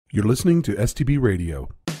You're listening to STP Radio.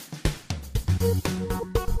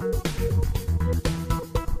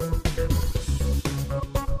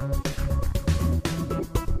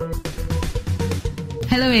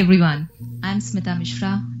 Hello everyone, I'm Smita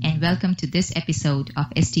Mishra and welcome to this episode of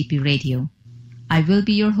STP Radio. I will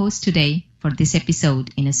be your host today for this episode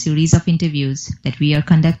in a series of interviews that we are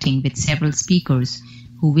conducting with several speakers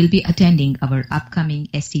who will be attending our upcoming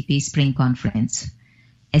STP Spring Conference.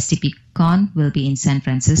 STPCon will be in San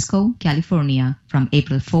Francisco, California from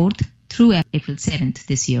April 4th through April 7th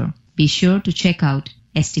this year. Be sure to check out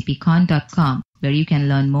STPCon.com where you can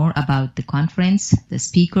learn more about the conference, the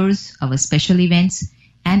speakers, our special events,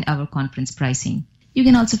 and our conference pricing. You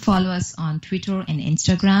can also follow us on Twitter and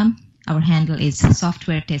Instagram. Our handle is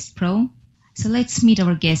SoftwareTestPro. So let's meet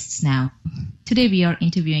our guests now. Today we are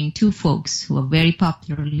interviewing two folks who are very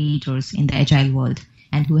popular leaders in the Agile world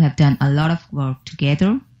and who have done a lot of work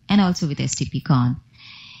together and also with STPCon.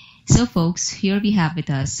 So folks, here we have with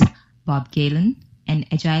us Bob Galen, an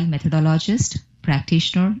Agile methodologist,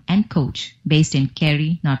 practitioner, and coach based in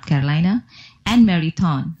Cary, North Carolina, and Mary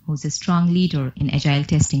Thorn, who's a strong leader in Agile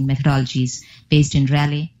testing methodologies based in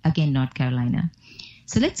Raleigh, again, North Carolina.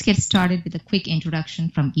 So let's get started with a quick introduction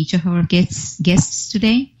from each of our guests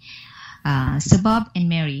today. So Bob and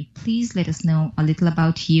Mary, please let us know a little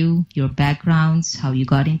about you, your backgrounds, how you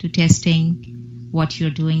got into testing, what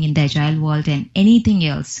you're doing in the Agile world, and anything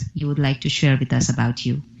else you would like to share with us about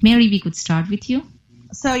you. Mary, we could start with you.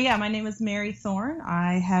 So my name is Mary Thorn.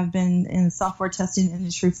 I have been in the software testing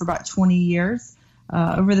industry for about 20 years.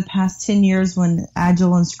 Over the past 10 years when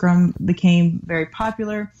Agile and Scrum became very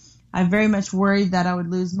popular, I very much worried that I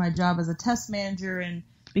would lose my job as a test manager and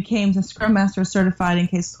became the Scrum Master certified in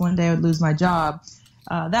case one day I would lose my job.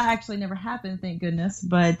 That actually never happened, thank goodness.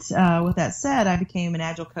 But with that said, I became an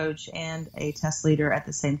Agile coach and a test leader at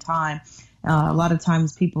the same time. A lot of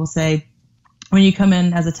times people say when you come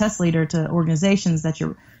in as a test leader to organizations that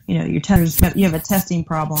your testers, you have a testing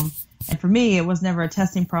problem. And for me, it was never a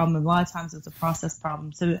testing problem. A lot of times it's a process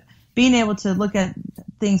problem. So being able to look at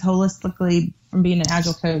things holistically from being an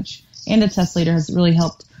Agile coach and a test leader has really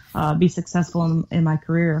helped be successful in my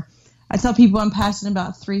career. I tell people I'm passionate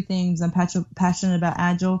about three things. I'm passionate about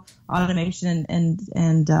Agile, automation, and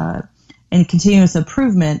continuous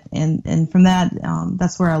improvement. And from that,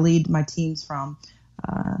 that's where I lead my teams from.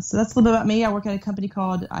 So that's a little bit about me. I work at a company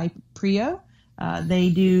called iPrio. They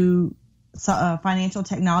do financial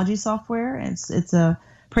technology software. It's a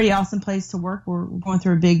pretty awesome place to work. We're going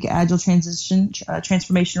through a big Agile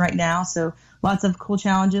transformation right now. So lots of cool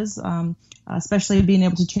challenges, especially being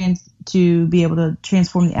able to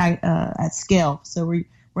transform at scale. So we're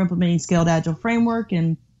implementing scaled Agile framework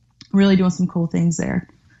and really doing some cool things there.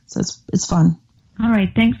 So it's fun. All right.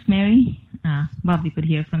 Thanks, Mary. Bob, we could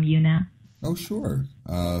hear from you now. Oh, sure.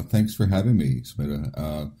 Thanks for having me,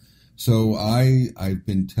 Smita. So I've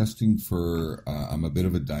been testing for, I'm a bit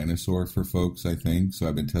of a dinosaur for folks, I think. So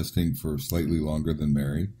I've been testing for slightly longer than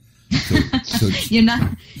Mary. So You're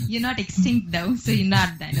not extinct though, so you're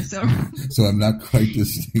not a dinosaur. So I'm not quite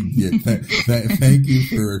extinct yet. Thank you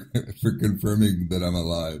for confirming that I'm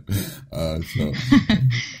alive.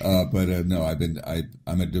 No,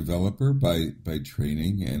 I'm a developer by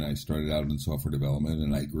training, and I started out in software development,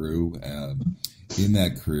 and I grew in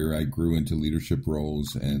that career. I grew into leadership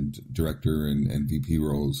roles and director and VP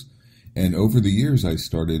roles, and over the years I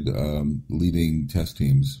started leading test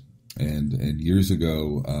teams. And years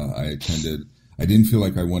ago, I didn't feel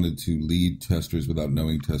like I wanted to lead testers without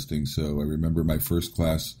knowing testing. So I remember my first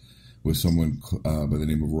class was someone by the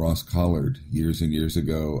name of Ross Collard. Years and years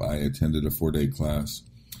ago, I attended a 4-day class.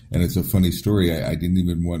 And it's a funny story. I didn't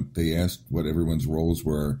even they asked what everyone's roles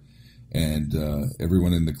were. And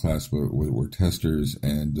everyone in the class were testers.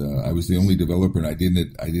 And I was the only developer, and I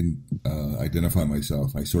didn't identify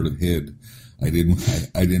myself. I sort of hid. I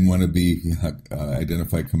didn't want to be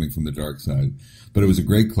identified coming from the dark side, but it was a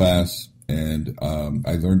great class, and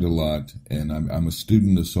I learned a lot. And I'm a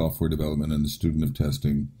student of software development and a student of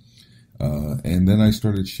testing. And then I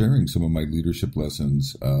started sharing some of my leadership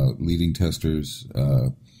lessons, leading testers,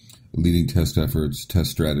 leading test efforts,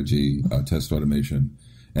 test strategy, test automation.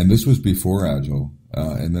 And this was before Agile.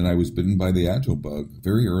 And then I was bitten by the Agile bug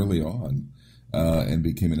very early on. And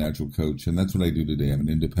became an Agile coach, and that's what I do today. I'm an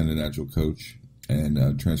independent Agile coach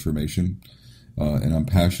and transformation, and I'm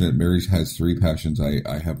passionate. Mary has three passions.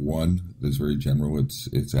 I have one that's very general.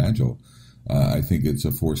 It's Agile. I think it's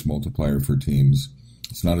a force multiplier for teams.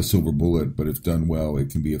 It's not a silver bullet, but if done well, it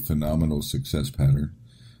can be a phenomenal success pattern.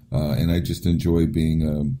 And I just enjoy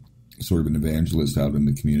being sort of an evangelist out in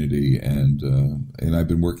the community, and I've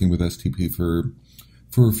been working with STP for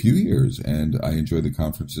for a few years, and I enjoy the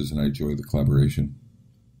conferences and I enjoy the collaboration.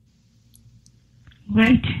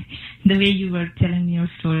 Right. The way you were telling me your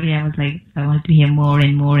story, I was like, I want to hear more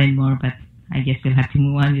and more and more, but I guess we'll have to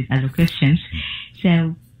move on with other questions.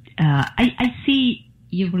 So I see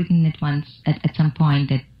you've written it once at some point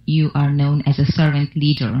that you are known as a servant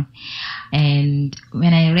leader. And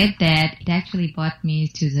when I read that, it actually brought me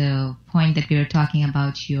to the point that we were talking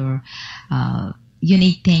about your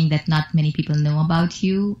unique thing that not many people know about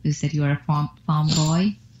you, is that you are a farm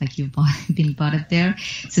boy. Like you've been brought up there.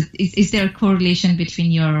 So is there a correlation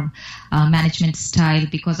between your management style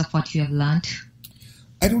because of what you have learned?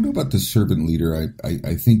 I don't know about the servant leader.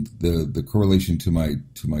 I think the correlation to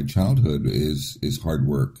my childhood is hard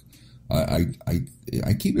work.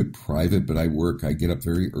 I keep it private, but I get up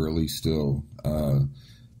very early still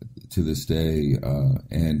to this day,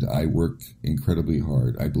 and I work incredibly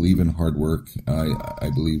hard. I believe in hard work. I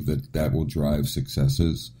believe that will drive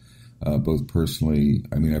successes. Both personally,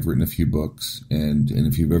 I mean, I've written a few books, and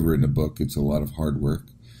if you've ever written a book, it's a lot of hard work.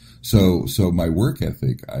 So my work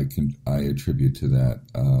ethic, I attribute to that.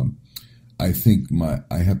 I think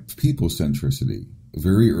I have people centricity.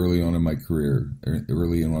 Very early on in my career,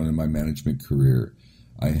 early on in my management career,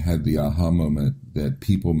 I had the aha moment that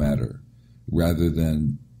people matter rather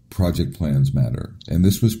than project plans matter. And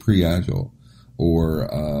this was pre-Agile. Or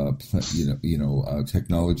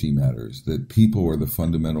technology matters. That people are the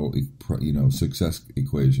fundamental success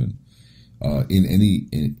equation in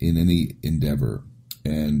any endeavor.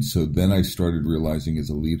 And so then I started realizing as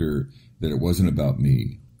a leader that it wasn't about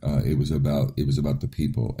me. It was about the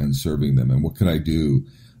people and serving them. And what could I do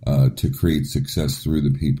to create success through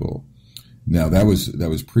the people? Now that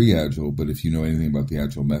was pre-Agile, but if you know anything about the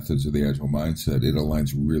Agile methods or the Agile mindset, it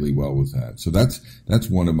aligns really well with that. So that's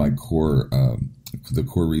one of my core the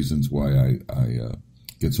core reasons why I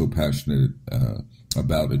get so passionate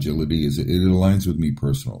about agility is it aligns with me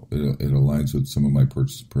personal. It aligns with some of my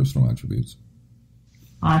personal attributes.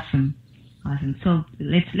 Awesome. So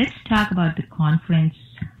let's talk about the conference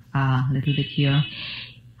a little bit here.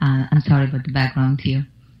 I'm sorry about the background here.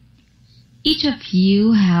 Each of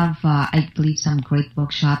you have, I believe, some great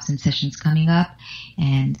workshops and sessions coming up,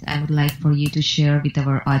 and I would like for you to share with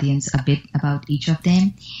our audience a bit about each of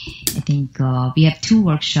them. I think we have 2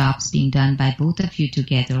 workshops being done by both of you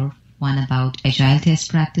together, one about Agile test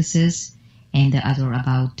practices and the other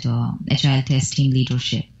about Agile test team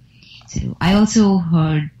leadership. So I also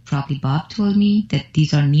heard, probably Bob told me, that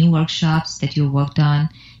these are new workshops that you worked on.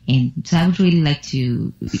 And so I would really like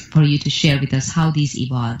for you to share with us how these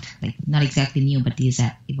evolved. Like, not exactly new, but these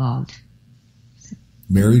have evolved.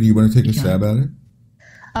 Mary, do you want to take a stab at it?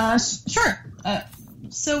 Sure.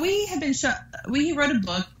 So we have been we wrote a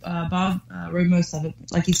book. Bob wrote most of it.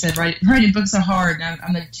 Like you said, writing books are hard.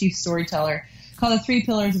 I'm the chief storyteller. Called the 3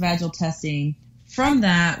 Pillars of Agile Testing. From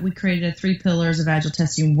that, we created a 3 Pillars of Agile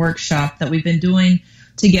Testing workshop that we've been doing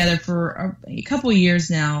together for a couple of years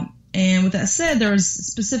now. And with that said, there was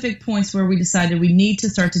specific points where we decided we need to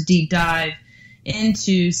start to deep dive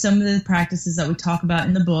into some of the practices that we talk about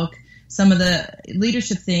in the book, some of the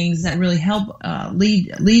leadership things that really help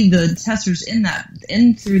lead the testers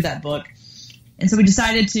in through that book. And so we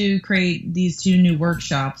decided to create these 2 new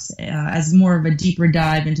workshops as more of a deeper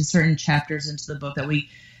dive into certain chapters into the book that we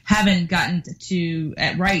haven't gotten to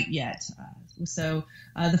right yet. So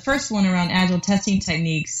the first one around Agile testing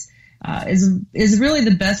techniques is really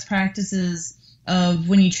the best practices of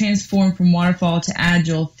when you transform from waterfall to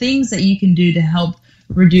Agile, things that you can do to help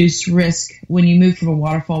reduce risk when you move from a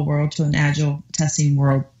waterfall world to an Agile testing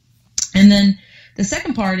world. And then the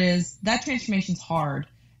second part is that transformation's hard.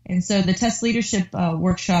 And so the test leadership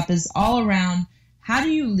workshop is all around how do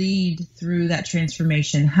you lead through that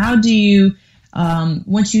transformation? How do you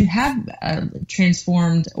once you have a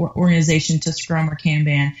transformed organization to Scrum or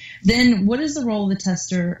Kanban, then what is the role of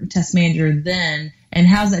the test manager then, and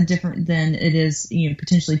how's that different than it is,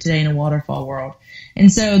 potentially today in a waterfall world? And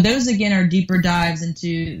so those again are deeper dives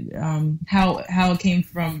into how it came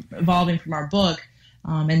from evolving from our book,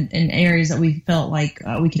 and areas that we felt like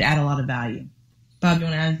we could add a lot of value. Bob, you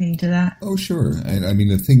want to add anything to that? Oh, sure. And I mean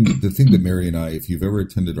the thing that Mary and I, if you've ever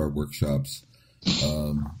attended our workshops,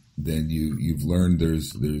 then you've learned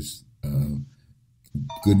there's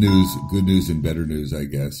good news and better news, I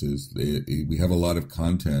guess, is we have a lot of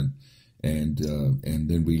content, and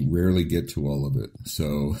then we rarely get to all of it.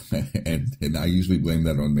 So and I usually blame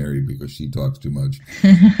that on Mary because she talks too much.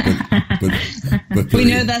 But we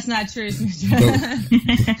know that's not true.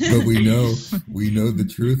 but we know the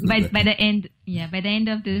truth. By the end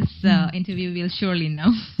of this interview, we'll surely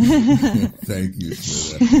know. Thank you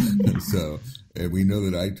for that. And we know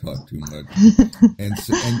that I talk too much.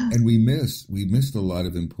 And we missed a lot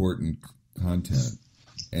of important content.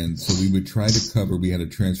 And so we would try to cover, we had a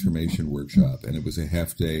transformation workshop, and it was a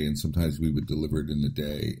half day, and sometimes we would deliver it in a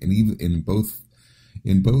day. And even in both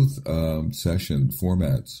session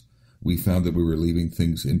formats, we found that we were leaving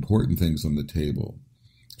important things on the table.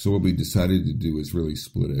 So what we decided to do is really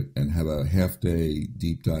split it and have a half day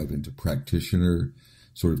deep dive into practitioner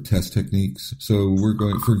sort of test techniques. So we're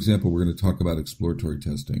going to talk about exploratory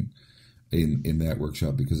testing in that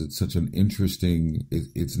workshop, because it's such an interesting,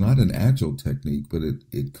 it's not an Agile technique, but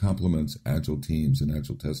it complements Agile teams and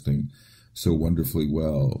Agile testing so wonderfully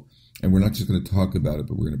well. And we're not just going to talk about it,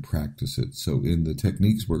 but we're going to practice it. So in the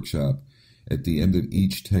techniques workshop, at the end of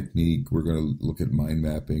each technique, we're going to look at mind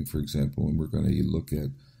mapping, for example, and we're going to look at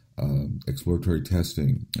exploratory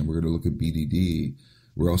testing, and we're going to look at BDD.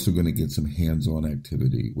 We're also going to get some hands-on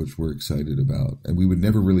activity, which we're excited about. And we would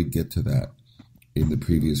never really get to that in the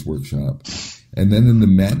previous workshop. And then in the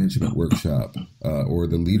management workshop or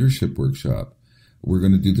the leadership workshop, we're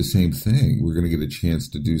going to do the same thing. We're going to get a chance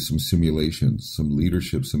to do some simulations, some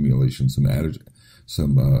leadership simulations,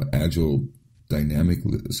 some Agile dynamic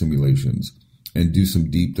simulations, and do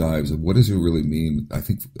some deep dives of what does it really mean. I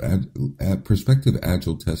think prospective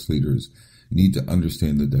Agile test leaders need to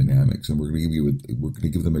understand the dynamics, and we're going to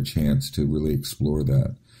give them a chance to really explore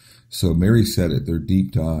that. So Mary said it, they're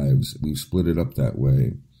deep dives. We've split it up that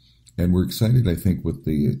way. And we're excited, I think, with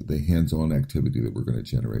the hands-on activity that we're going to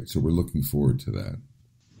generate. So we're looking forward to that.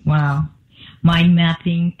 Wow. Mind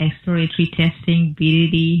mapping, exploratory testing,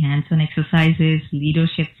 BDD, hands-on exercises,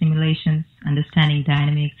 leadership simulations, understanding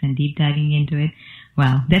dynamics, and deep diving into it.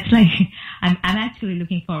 Wow, that's like, I'm actually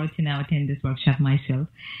looking forward to now attend this workshop myself.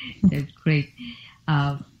 That's great.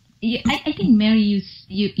 I think, Mary,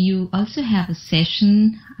 you also have a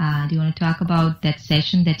session. Do you want to talk about that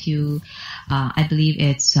session that you, I believe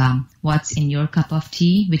it's What's in Your Cup of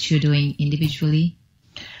Tea, which you're doing individually?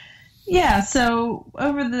 Yeah, so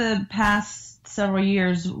over the past several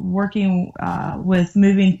years, working with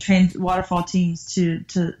moving waterfall teams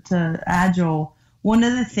to Agile, one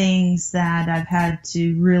of the things that I've had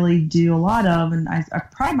to really do a lot of, and I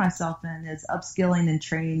pride myself in, is upskilling and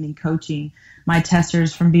training and coaching my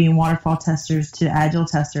testers from being waterfall testers to Agile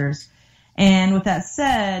testers. And with that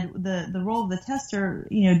said, the role of the tester,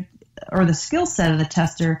 or the skill set of the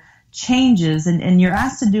tester changes, and you're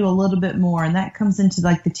asked to do a little bit more, and that comes into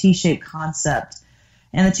like the T-shaped concept.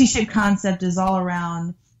 And the T-shaped concept is all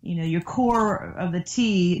around, your core of the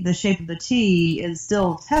T, the shape of the T is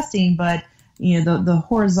still testing, but the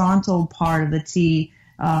horizontal part of the T,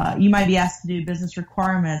 you might be asked to do business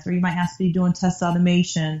requirements, or you might ask to be doing test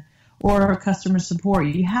automation or customer support.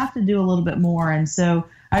 You have to do a little bit more. And so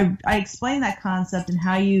I explain that concept and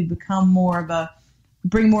how you become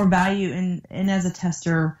bring more value in as a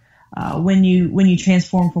tester when you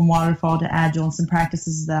transform from waterfall to Agile, and some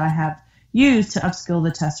practices that I have used to upskill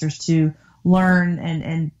the testers to learn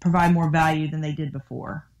and provide more value than they did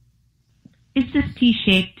before. Is this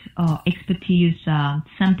T-shaped expertise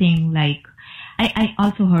something like, I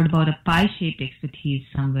also heard about a pie-shaped expertise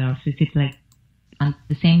somewhere, so is it like on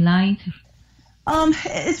the same lines?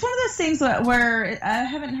 It's one of those things where I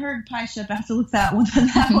haven't heard pie-shaped. I have to look that one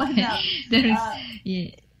up.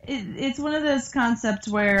 It's one of those concepts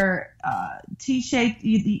where T-shaped,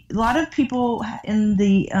 a lot of people in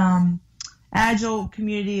the Agile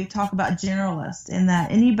community talk about generalist, and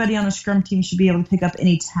that anybody on a Scrum team should be able to pick up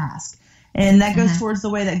any task. And that goes towards the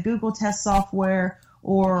way that Google tests software,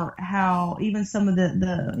 or how even some of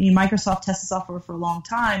the Microsoft tested software for a long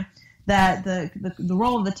time, that the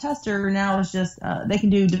role of the tester now is just they can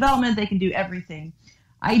do development, they can do everything.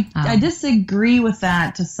 I disagree with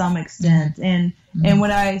that to some extent. And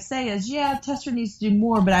what I say is, yeah, tester needs to do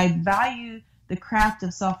more, but I value the craft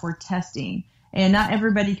of software testing, and not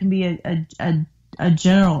everybody can be a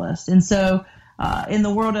generalist. And so in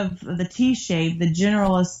the world of the T-shape, the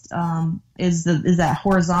generalist is that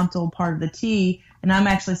horizontal part of the T. And I'm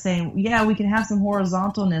actually saying, yeah, we can have some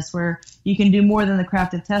horizontalness where you can do more than the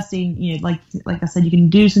craft of testing. Like I said, you can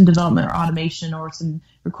do some development or automation or some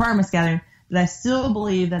requirements gathering. But I still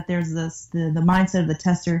believe that there's the mindset of the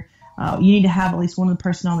tester. You need to have at least one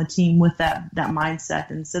person on the team with that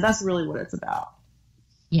mindset. And so that's really what it's about.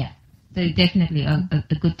 Yeah. So definitely a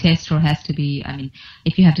good tester has to be,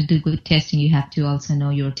 if you have to do good testing, you have to also know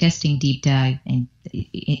your testing deep dive and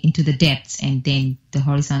into the depths, and then the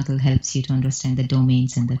horizontal helps you to understand the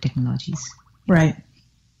domains and the technologies. Right.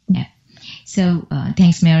 Yeah. So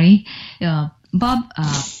thanks, Mary. Bob,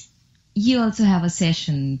 you also have a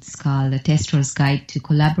session. It's called A Tester's Guide to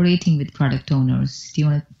Collaborating with Product Owners. Do you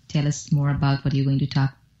want to tell us more about what you're going to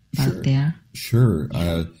talk out there? Sure.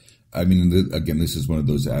 Again, this is one of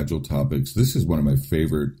those Agile topics. This is one of my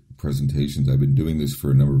favorite presentations. I've been doing this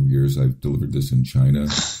for a number of years. I've delivered this in China.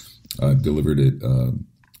 I've delivered it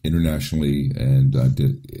internationally, and I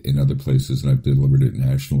did in other places, and I've delivered it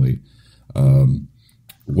nationally.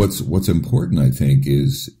 What's important, I think,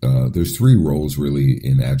 is there's three roles really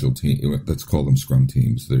in Agile team. Let's call them Scrum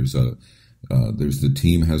teams. There's the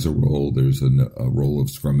team has a role. There's a role of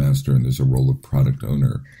Scrum Master, and there's a role of Product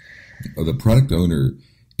Owner. The Product Owner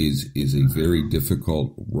is a very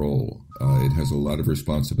difficult role. It has a lot of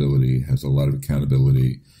responsibility, has a lot of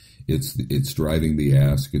accountability. It's driving the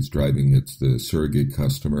ask. It's the surrogate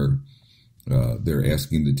customer. They're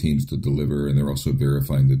asking the teams to deliver, and they're also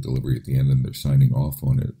verifying the delivery at the end, and they're signing off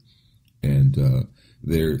on it. And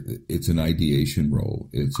it's an ideation role.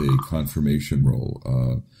 It's a confirmation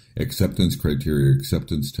role. Acceptance criteria,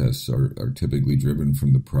 acceptance tests are typically driven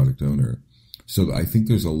from the product owner. So I think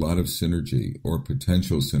there's a lot of synergy or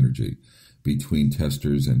potential synergy between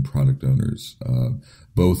testers and product owners,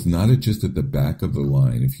 both not just at the back of the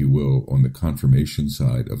line, if you will, on the confirmation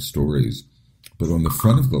side of stories, but on the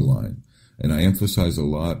front of the line. And I emphasize a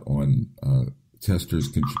lot on testers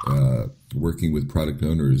working with product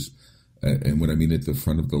owners. And what I mean at the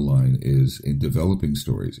front of the line is in developing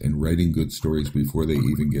stories and writing good stories before they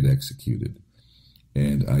even get executed.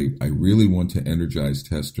 And I really want to energize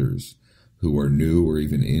testers who are new or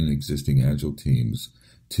even in existing Agile teams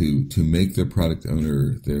to make their product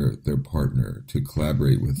owner their partner, to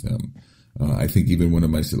collaborate with them. I think even one of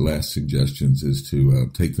my last suggestions is to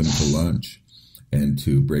take them to lunch and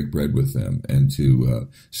to break bread with them and to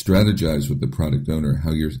strategize with the product owner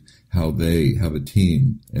how the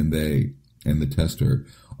team and the tester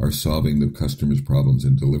are solving the customer's problems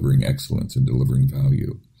and delivering excellence and delivering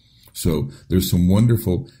value. So there's some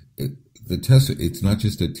wonderful. The tester, it's not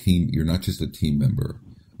just a team. You're not just a team member.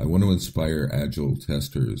 I want to inspire Agile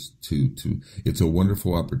testers to. It's a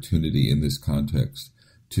wonderful opportunity in this context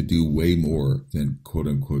to do way more than quote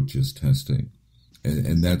unquote just testing,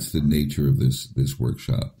 and that's the nature of this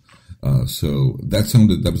workshop. So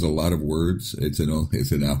that was a lot of words. It's an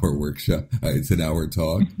hour workshop. It's an hour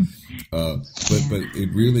talk. But it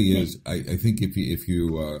really is. I think if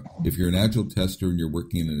you're an Agile tester and you're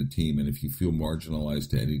working in a team, and if you feel marginalized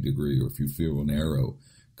to any degree, or if you feel narrow,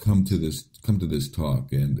 come to this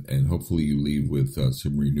talk, and hopefully you leave with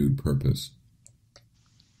some renewed purpose.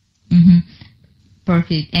 Mm-hmm.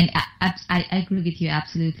 Perfect. And I agree with you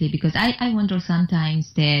absolutely, because I wonder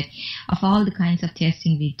sometimes that of all the kinds of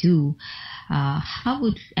testing we do, how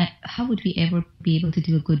would we ever be able to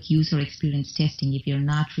do a good user experience testing if you're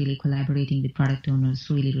not really collaborating with product owners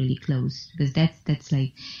really, really close? Because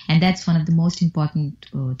that's one of the most important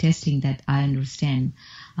testing that I understand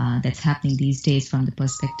that's happening these days from the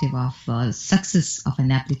perspective of success of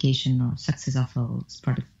an application or success of a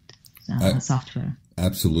product software.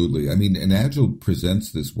 Absolutely. I mean, and Agile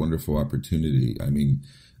presents this wonderful opportunity. I mean,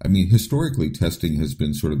 historically, testing has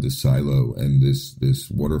been sort of this silo and this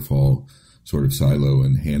waterfall sort of silo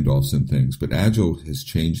and handoffs and things. But Agile has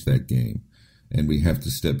changed that game, and we have to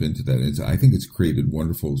step into that. I think it's created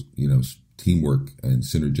wonderful, teamwork and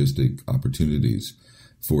synergistic opportunities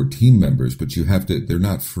for team members. But they're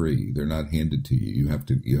not free. They're not handed to you. You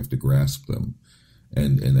have to grasp them.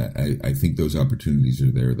 And I think those opportunities are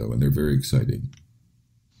there, though, and they're very exciting.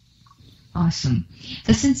 Awesome.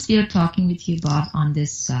 So since we are talking with you, Bob, on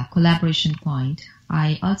this collaboration point,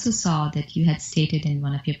 I also saw that you had stated in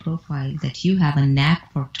one of your profiles that you have a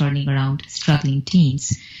knack for turning around struggling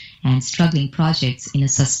teams and struggling projects in a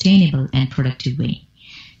sustainable and productive way.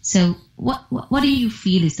 So what do you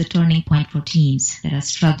feel is the turning point for teams that are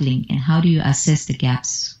struggling, and how do you assess the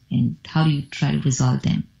gaps, and how do you try to resolve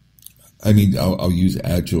them? I mean, I'll use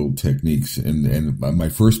Agile techniques, and my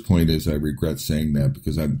first point is I regret saying that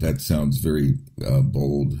because that sounds very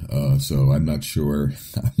bold. So I'm not sure.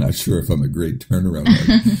 I'm not sure if I'm a great turnaround.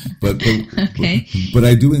 but okay. But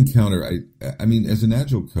I do encounter. I mean, as an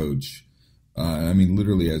Agile coach,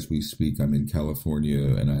 literally as we speak, I'm in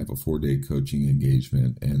California and I have a 4-day coaching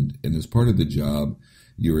engagement, and as part of the job,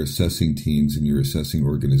 you're assessing teams and you're assessing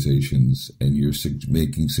organizations and you're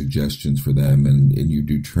making suggestions for them, and you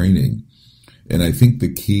do training. And I think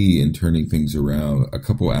the key in turning things around, a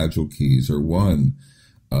couple Agile keys are, one,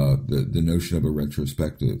 the notion of a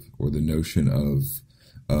retrospective, or the notion of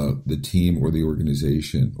the team or the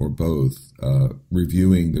organization, or both,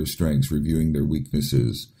 reviewing their strengths, reviewing their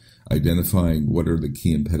weaknesses, identifying what are the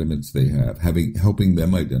key impediments they have, helping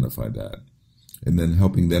them identify that, and then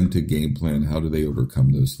helping them to game plan how do they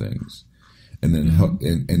overcome those things, and then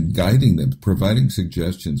and guiding them, providing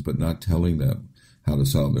suggestions, but not telling them how to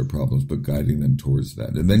solve their problems, but guiding them towards that,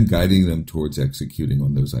 and then guiding them towards executing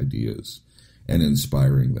on those ideas and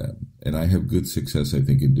inspiring them. And I have good success, I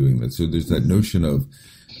think, in doing that. So there's that notion of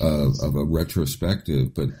a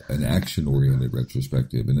retrospective, but an action-oriented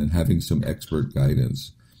retrospective, and then having some expert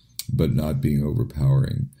guidance, but not being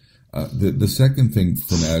overpowering. The second thing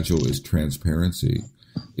from Agile is transparency,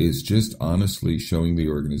 is just honestly showing the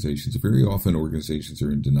organizations. Very often organizations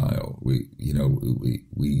are in denial. We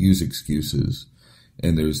use excuses,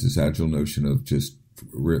 and there's this Agile notion of just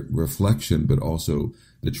reflection, but also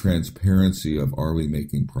the transparency of, are we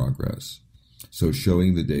making progress? So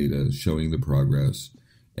showing the data, showing the progress,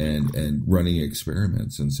 and running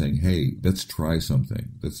experiments and saying, hey, let's try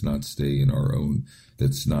something. Let's not stay in our own,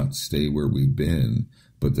 let's not stay where we've been,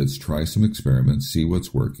 but let's try some experiments, see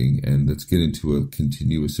what's working, and let's get into a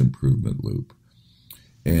continuous improvement loop.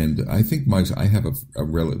 And I think I have a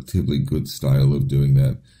relatively good style of doing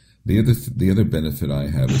that. The other benefit I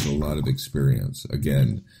have is a lot of experience.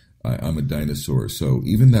 Again, I'm a dinosaur, so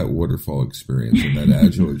even that waterfall experience and that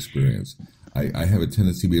Agile experience, I have a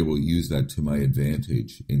tendency to be able to use that to my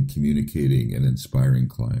advantage in communicating and inspiring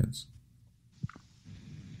clients.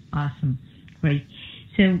 Awesome. Great.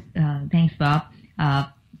 So thanks, Bob.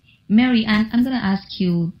 Mary, I'm going to ask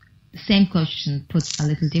you the same question put a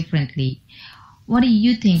little differently. What do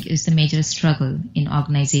you think is the major struggle in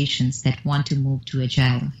organizations that want to move to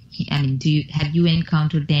Agile? I mean, have you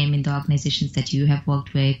encountered them in the organizations that you have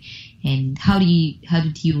worked with, and how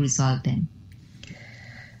did you resolve them?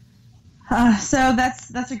 So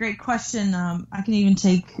that's a great question. I can even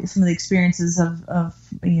take some of the experiences of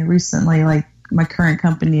recently, like my current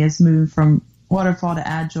company is moving from waterfall to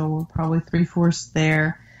Agile. We're probably 3/4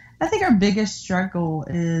 there. I think our biggest struggle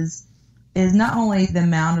is not only the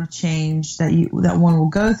amount of change that one will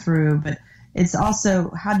go through, but it's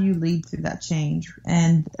also how do you lead through that change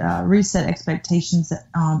and reset expectations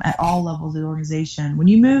at all levels of the organization. When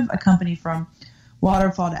you move a company from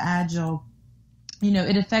waterfall to Agile,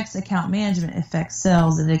 it affects account management, it affects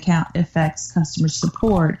sales, it affects customer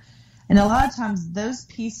support. And a lot of times those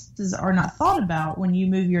pieces are not thought about when you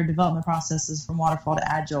move your development processes from waterfall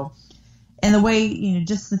to Agile. And the way,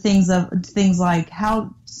 just the things like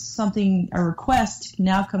how a request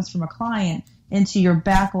now comes from a client into your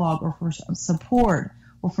backlog or for support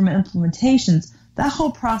or from implementations, that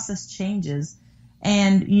whole process changes.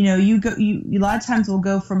 And, a lot of times we'll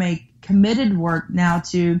go from a committed work now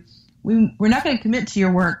to, we're not going to commit to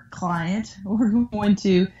your work, client. We're going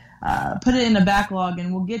to put it in a backlog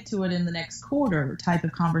and we'll get to it in the next quarter type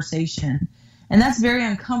of conversation. And that's very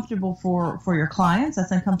uncomfortable for your clients.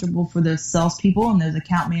 That's uncomfortable for those salespeople and those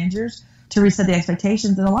account managers to reset the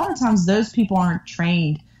expectations. And a lot of times those people aren't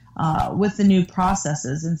trained with the new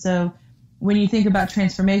processes. And so when you think about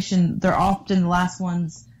transformation, they're often the last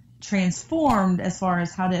ones transformed as far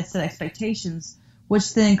as how to set expectations,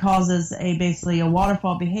 which then causes basically a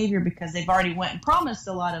waterfall behavior because they've already went and promised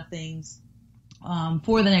a lot of things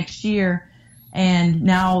for the next year. And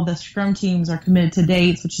now the Scrum teams are committed to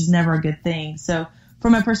dates, which is never a good thing. So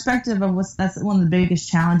from a perspective of that's one of the biggest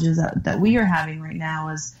challenges that we are having right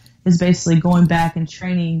now is basically going back and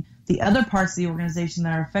training the other parts of the organization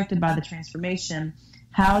that are affected by the transformation.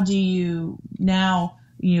 How do you now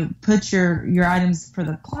put your items for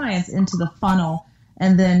the clients into the funnel,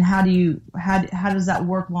 and then how does that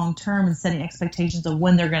work long term in setting expectations of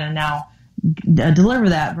when they're going to now deliver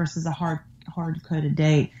that versus a hard-coded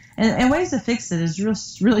date. And ways to fix it is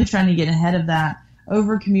just really trying to get ahead of that,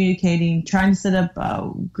 over-communicating, trying to set up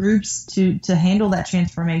groups to handle that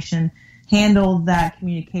transformation, handle that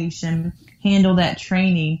communication, handle that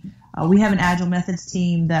training. We have an Agile Methods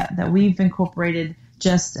team that we've incorporated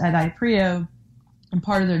just at IPREO, and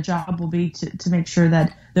part of their job will be to make sure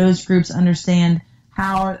that those groups understand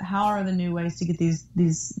how are the new ways to get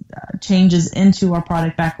these changes into our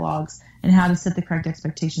product backlogs and how to set the correct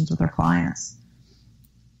expectations with our clients.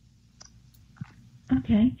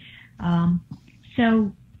 Okay.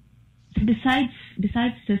 So besides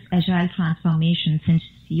this Agile transformation, since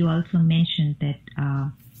you also mentioned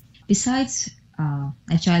that besides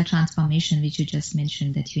Agile transformation, which you just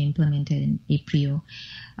mentioned that you implemented in APRIO,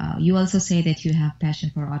 you also say that you have passion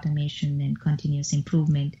for automation and continuous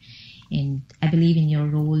improvement. And I believe in your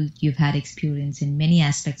role, you've had experience in many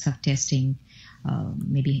aspects of testing,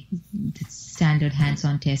 maybe standard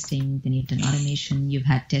hands-on testing, then you've done automation, you've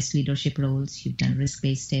had test leadership roles, you've done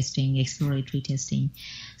risk-based testing, exploratory testing.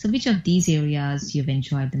 So which of these areas you've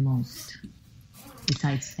enjoyed the most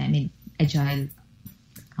besides, Agile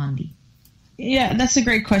only? Yeah, that's a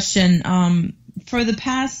great question. For the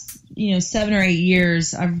past, 7 or 8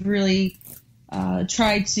 years, I've really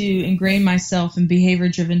tried to ingrain myself in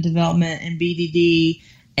behavior-driven development and BDD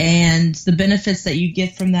and the benefits that you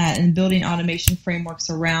get from that and building automation frameworks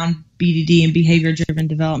around BDD and behavior-driven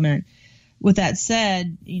development. With that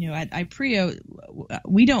said, at IPREO,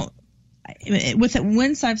 we don't.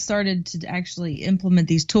 Once I've started to actually implement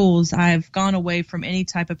these tools, I've gone away from any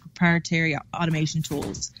type of proprietary automation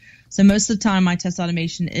tools. So most of the time, my test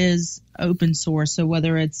automation is open source. So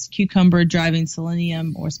whether it's Cucumber driving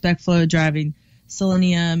Selenium or SpecFlow driving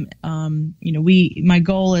Selenium, my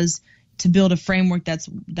goal is to build a framework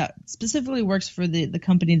that specifically works for the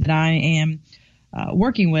company that I am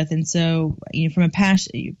working with. And so, from a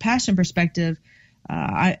passion perspective,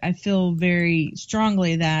 I feel very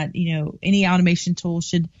strongly that any automation tool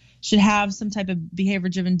should have some type of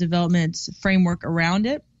behavior-driven development framework around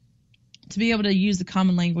it to be able to use the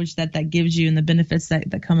common language that gives you and the benefits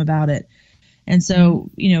that come about it. And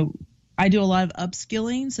so, I do a lot of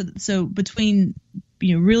upskilling. So between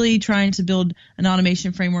really trying to build an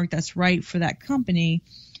automation framework that's right for that company,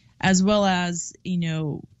 as well as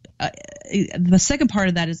the second part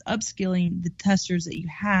of that is upskilling the testers that you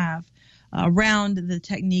have around the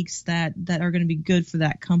techniques that are going to be good for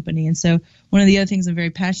that company. And so one of the other things I'm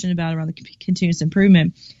very passionate about around the continuous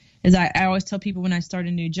improvement is I always tell people when I start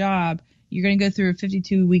a new job, you're going to go through a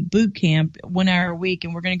 52-week boot camp, 1 hour a week,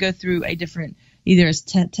 and we're going to go through a different, either as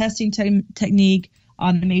testing technique,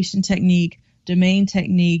 automation technique, domain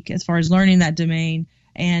technique, as far as learning that domain,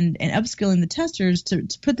 and upskilling the testers to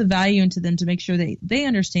put the value into them to make sure they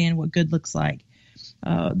understand what good looks like.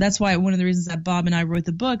 That's why one of the reasons that Bob and I wrote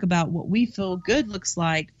the book about what we feel good looks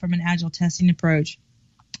like from an agile testing approach.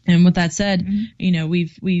 And with that said,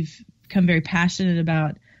 we've become very passionate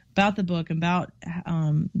about the book and about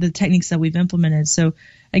the techniques that we've implemented. So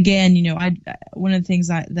again, one of the things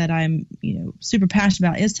that I'm super passionate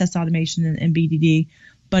about is test automation and BDD,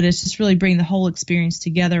 but it's just really bringing the whole experience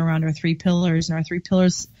together around our 3 pillars. And our 3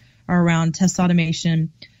 pillars are around test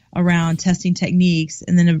automation, around testing techniques,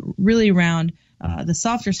 and then really around the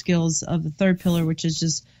softer skills of the 3rd pillar, which is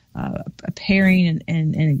just pairing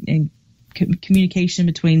and communication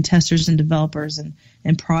between testers and developers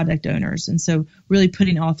and product owners. And so really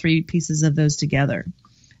putting all 3 pieces of those together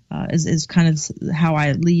is kind of how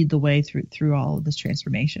I lead the way through all of this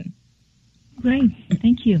transformation. Great.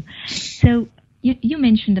 Thank you. So you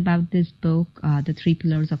mentioned about this book, the 3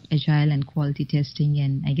 pillars of agile and quality testing,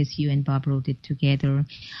 and I guess you and Bob wrote it together.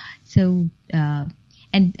 So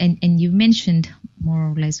and you mentioned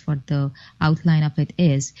more or less what the outline of it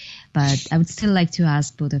is, but I would still like to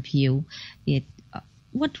ask both of you,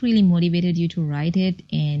 what really motivated you to write it,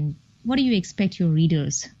 and what do you expect your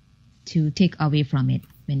readers to take away from it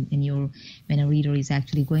when a reader is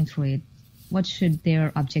actually going through it? What should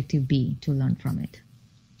their objective be to learn from it?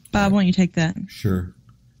 Bob, why don't you take that? Sure.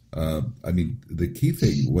 The key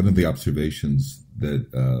thing, one of the observations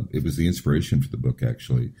that it was the inspiration for the book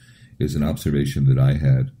actually, is an observation that I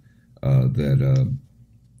had that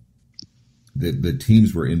the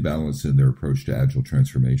teams were imbalanced in their approach to agile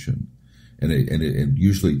transformation. And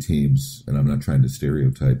usually teams, and I'm not trying to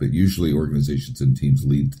stereotype, but usually organizations and teams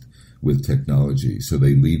lead with technology. So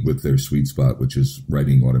they lead with their sweet spot, which is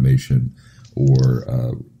writing automation or,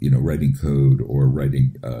 writing code or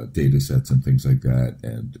writing data sets and things like that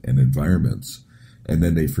and environments. And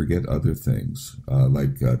then they forget other things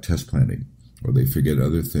like test planning, or they forget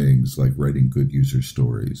other things like writing good user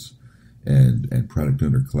stories and product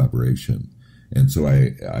owner collaboration. And so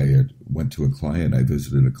I went to a client, I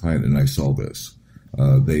visited a client, and I saw this.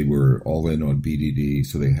 They were all in on BDD,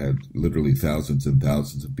 so they had literally thousands and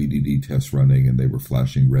thousands of BDD tests running, and they were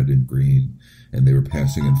flashing red and green, and they were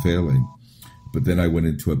passing and failing. But then I went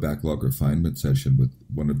into a backlog refinement session with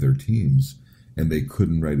one of their teams, and they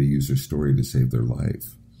couldn't write a user story to save their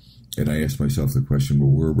life. And I asked myself the question, well,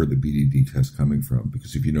 where were the BDD tests coming from?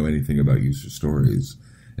 Because if you know anything about user stories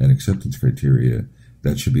and acceptance criteria,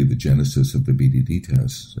 that should be the genesis of the BDD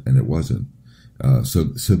tests, and it wasn't.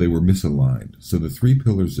 So they were misaligned. So the 3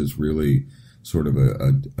 pillars is really sort of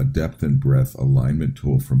a depth and breadth alignment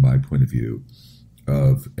tool from my point of view.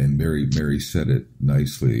 And Mary said it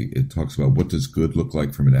nicely. It talks about what does good look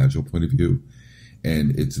like from an agile point of view.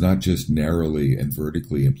 And it's not just narrowly and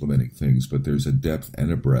vertically implementing things, but there's a depth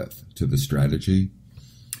and a breadth to the strategy.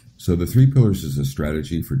 So the 3 pillars is a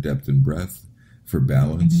strategy for depth and breadth, for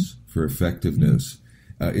balance, for effectiveness.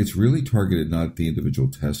 It's really targeted not at the individual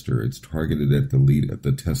tester. It's targeted at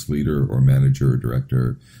the test leader or manager or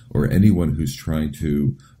director or anyone who's trying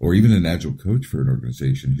to, or even an agile coach for an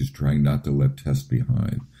organization who's trying not to let tests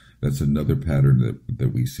behind. That's another pattern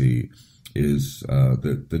that we see is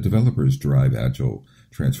that the developers drive agile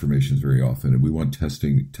transformations very often, and we want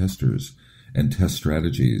testers and test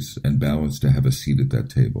strategies and balance to have a seat at that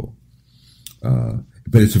table.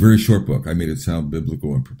 But it's a very short book. I made it sound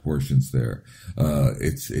biblical in proportions there.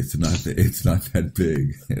 It's not that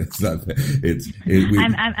big.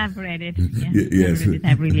 I've read it. Yeah. Yes.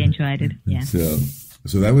 I've really enjoyed it. Yeah.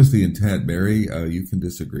 So that was the intent. Mary, you can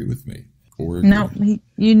disagree with me. No,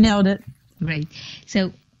 you nailed it. Great.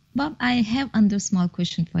 So, Bob, I have another small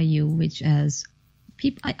question for you, which is,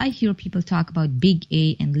 I hear people talk about big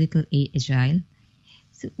A and little a Agile.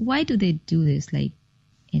 So why do they do this?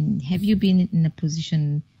 And have you been in a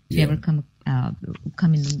position to ever come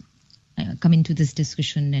into this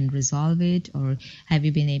discussion and resolve it, or have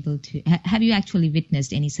you been able to? Have you actually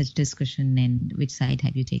witnessed any such discussion, and which side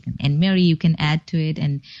have you taken? And Mary, you can add to it,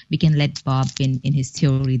 and we can let Bob in his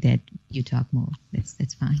theory that you talk more.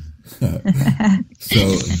 That's fine.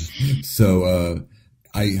 So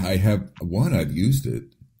I have one. I've used it.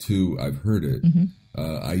 Two, I've heard it. Mm-hmm.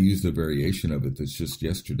 I used a variation of it that's just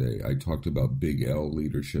yesterday. I talked about big L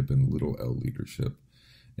leadership and little L leadership.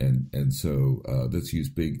 And so let's use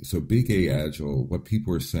big A Agile. What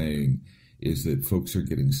people are saying is that folks are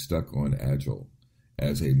getting stuck on Agile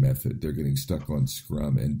as a method. They're getting stuck on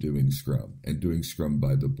Scrum and doing Scrum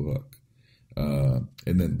by the book. And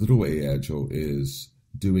then little A Agile is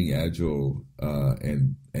doing Agile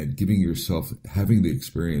and giving yourself, having the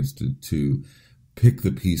experience to pick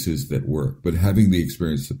the pieces that work, but having the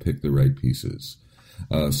experience to pick the right pieces.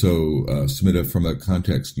 So Smita, from a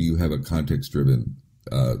context, you have a context-driven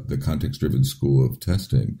the context-driven school of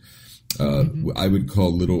testing. I would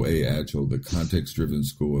call little A Agile the context-driven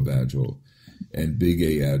school of Agile, and big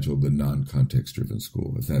A Agile the non-context-driven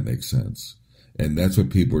school, if that makes sense. And that's what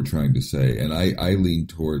people are trying to say. And I lean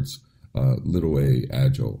towards little A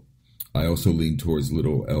Agile. I also lean towards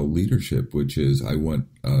little L leadership, which is I want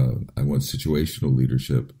situational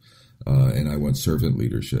leadership, and I want servant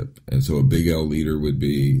leadership. And so a big L leader would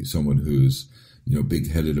be someone who's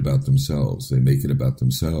big-headed about themselves. They make it about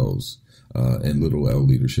themselves. And little L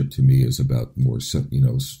leadership to me is about more,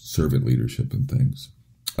 servant leadership and things.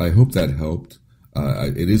 I hope that helped.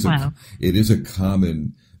 It is a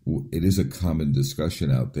common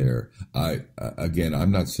discussion out there.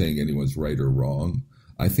 I'm not saying anyone's right or wrong.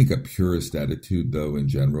 I think a purist attitude, though, in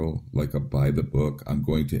general, like a by the book, I'm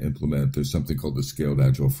going to implement. There's something called the Scaled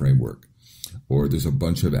Agile Framework, or there's a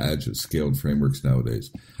bunch of agile scaled frameworks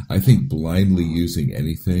nowadays. I think blindly using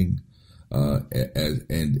anything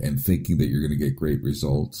and thinking that you're going to get great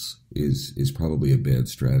results is probably a bad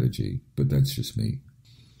strategy. But that's just me.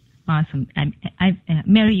 Awesome.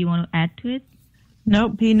 Mary, you want to add to it?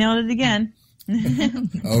 Nope, he nailed it again.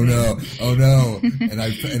 Oh no!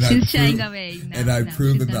 She's shying away. I've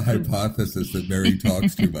proven the hypothesis that Mary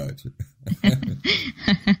talks too much.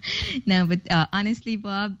 No, but honestly,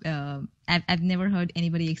 Bob, I've never heard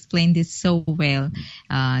anybody explain this so well.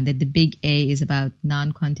 That the big A is about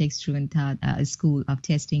non-context-driven school of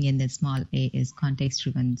testing, and the small A is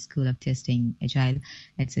context-driven school of testing, Agile.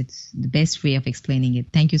 It's the best way of explaining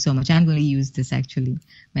it. Thank you so much. I'm going to use this actually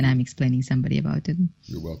when I'm explaining somebody about it.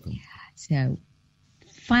 You're welcome. So,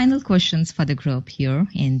 final questions for the group here,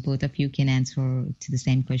 and both of you can answer to the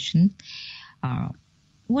same question.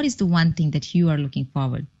 What is the one thing that you are looking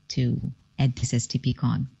forward to at this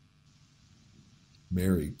STPCon?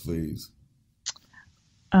 Mary, please.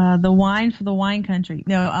 The wine for the wine country.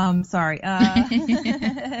 No, sorry.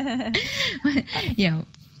 Yeah.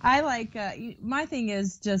 I like, my thing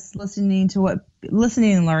is just listening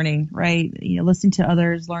and learning, right? Listening to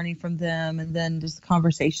others, learning from them, and then just the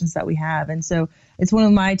conversations that we have. And so it's one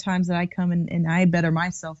of my times that I come and I better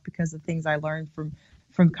myself because of things I learned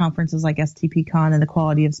from conferences like STPCon and the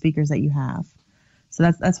quality of speakers that you have.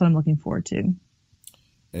 So that's what I'm looking forward to.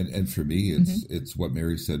 And for me, it's what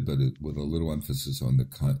Mary said, but with a little emphasis on the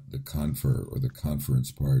confer or the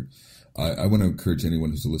conference part. I want to encourage anyone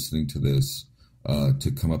who's listening to this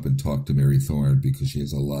to come up and talk to Mary Thorn, because she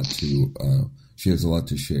has a lot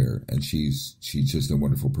to share, and she's just a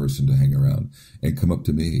wonderful person to hang around. And come up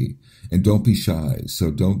to me, and don't be shy. So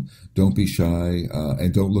don't be shy,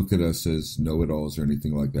 and don't look at us as know-it-alls or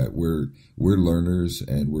anything like that. We're learners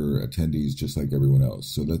and we're attendees just like everyone else.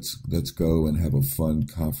 So let's go and have a fun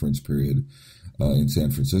conference period in San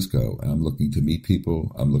Francisco. And I'm looking to meet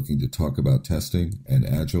people. I'm looking to talk about testing and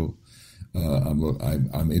Agile.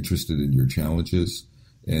 I'm interested in your challenges,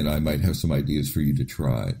 and I might have some ideas for you to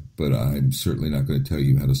try, but I'm certainly not going to tell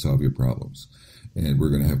you how to solve your problems. And we're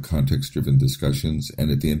going to have context-driven discussions,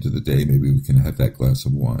 and at the end of the day, maybe we can have that glass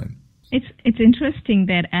of wine. It's interesting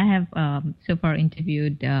that I have so far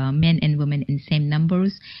interviewed men and women in same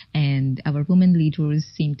numbers, and our women leaders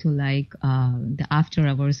seem to like the after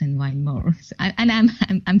hours and wine more. So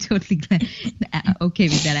I'm totally glad, okay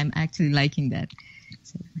with that. I'm actually liking that.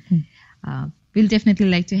 So, we'll definitely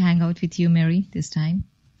like to hang out with you, Mary, this time.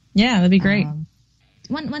 Yeah, that'd be great.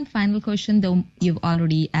 One final question, though you've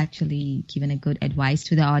already actually given a good advice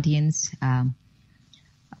to the audience.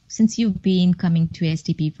 Since you've been coming to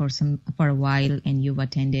STP for a while, and you've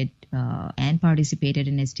attended and participated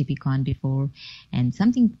in STPCon before, and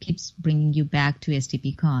something keeps bringing you back to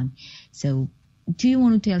STPCon. So do you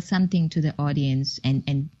want to tell something to the audience?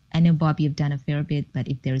 And I know, Bob, you've done a fair bit, but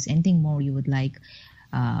if there's anything more you would like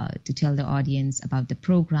to tell the audience about the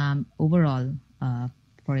program overall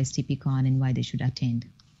for STPCon and why they should attend,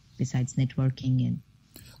 besides networking and...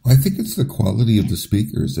 I think it's the quality of the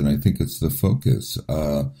speakers, and I think it's the focus.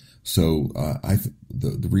 The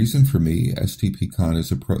reason for me, STPCon is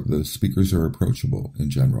the speakers are approachable in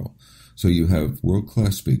general. So you have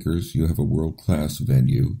world-class speakers, you have a world-class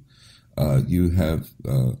venue, you have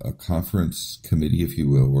a conference committee, if you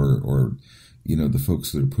will, or the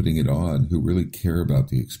folks that are putting it on who really care about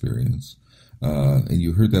the experience. And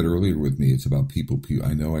you heard that earlier with me. It's about people.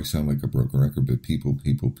 I know I sound like a broken record, but people.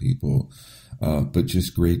 But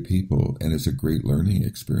just great people, and it's a great learning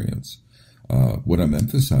experience. What I'm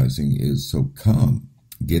emphasizing is, so come,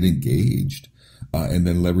 get engaged, and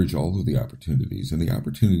then leverage all of the opportunities. And the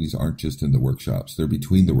opportunities aren't just in the workshops; they're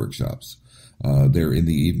between the workshops. They're in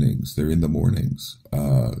the evenings. They're in the mornings.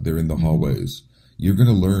 They're in the hallways. You're going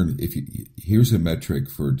to learn. Here's a metric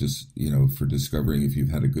for discovering if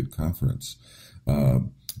you've had a good conference.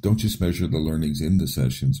 Don't just measure the learnings in the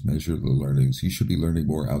sessions, measure the learnings. You should be learning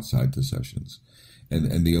more outside the sessions.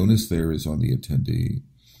 And the onus there is on the attendee.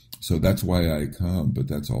 So that's why I come, but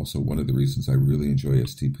that's also one of the reasons I really enjoy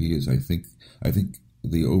STP is I think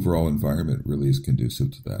the overall environment really is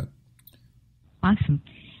conducive to that. Awesome.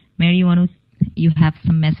 Mary, you have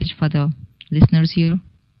some message for the listeners here?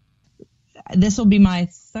 This will be my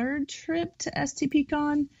third trip to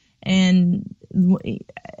STPCon, and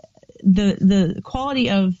the quality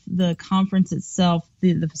of the conference itself,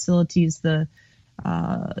 the facilities, the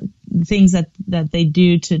things that they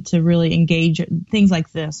do to really engage, things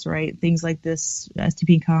like this, right? Things like this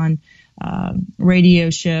STPCon radio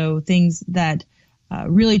show, things that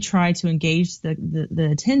really try to engage the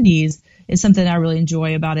attendees is something I really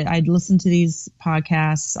enjoy about it. I'd listen to these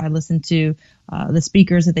podcasts. I listen to the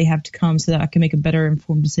speakers that they have to come so that I can make a better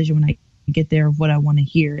informed decision when I get there of what I want to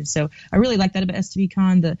hear. And so I really like that about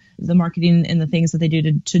STPCon, the marketing and the things that they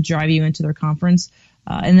do to drive you into their conference.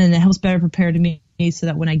 And then it helps better prepare to me so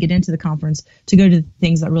that when I get into the conference to go to the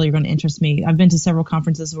things that really are going to interest me. I've been to several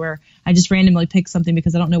conferences where I just randomly pick something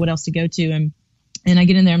because I don't know what else to go to. And I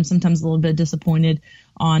get in there, I'm sometimes a little bit disappointed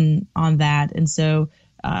on that. And so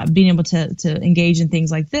being able to engage in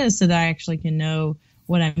things like this so that I actually can know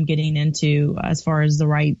what I'm getting into as far as the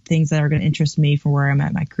right things that are going to interest me for where I'm at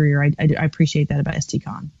in my career. I appreciate that about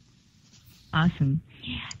STCon. Awesome.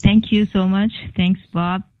 Thank you so much. Thanks,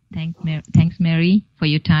 Bob. Thanks, Mary, for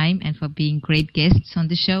your time and for being great guests on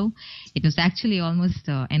the show. It was actually almost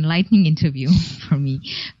an enlightening interview for me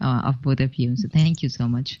of both of you. So thank you so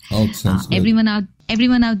much. Oh, sounds good.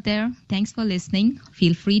 Everyone out there, thanks for listening.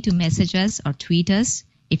 Feel free to message us or tweet us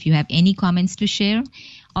if you have any comments to share.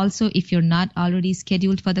 Also, if you're not already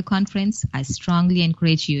scheduled for the conference, I strongly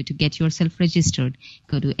encourage you to get yourself registered.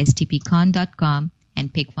 Go to stpcon.com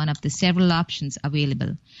and pick one of the several options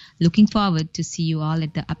available. Looking forward to see you all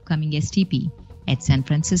at the upcoming STP at San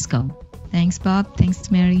Francisco. Thanks, Bob. Thanks,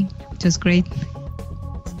 Mary. It was great.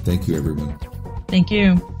 Thank you, everyone. Thank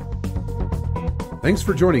you. Thanks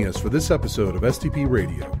for joining us for this episode of STP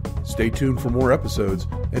Radio. Stay tuned for more episodes,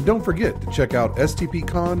 and don't forget to check out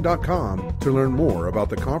stpcon.com to learn more about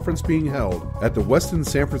the conference being held at the Westin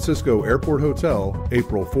San Francisco Airport Hotel,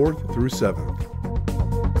 April 4th through 7th.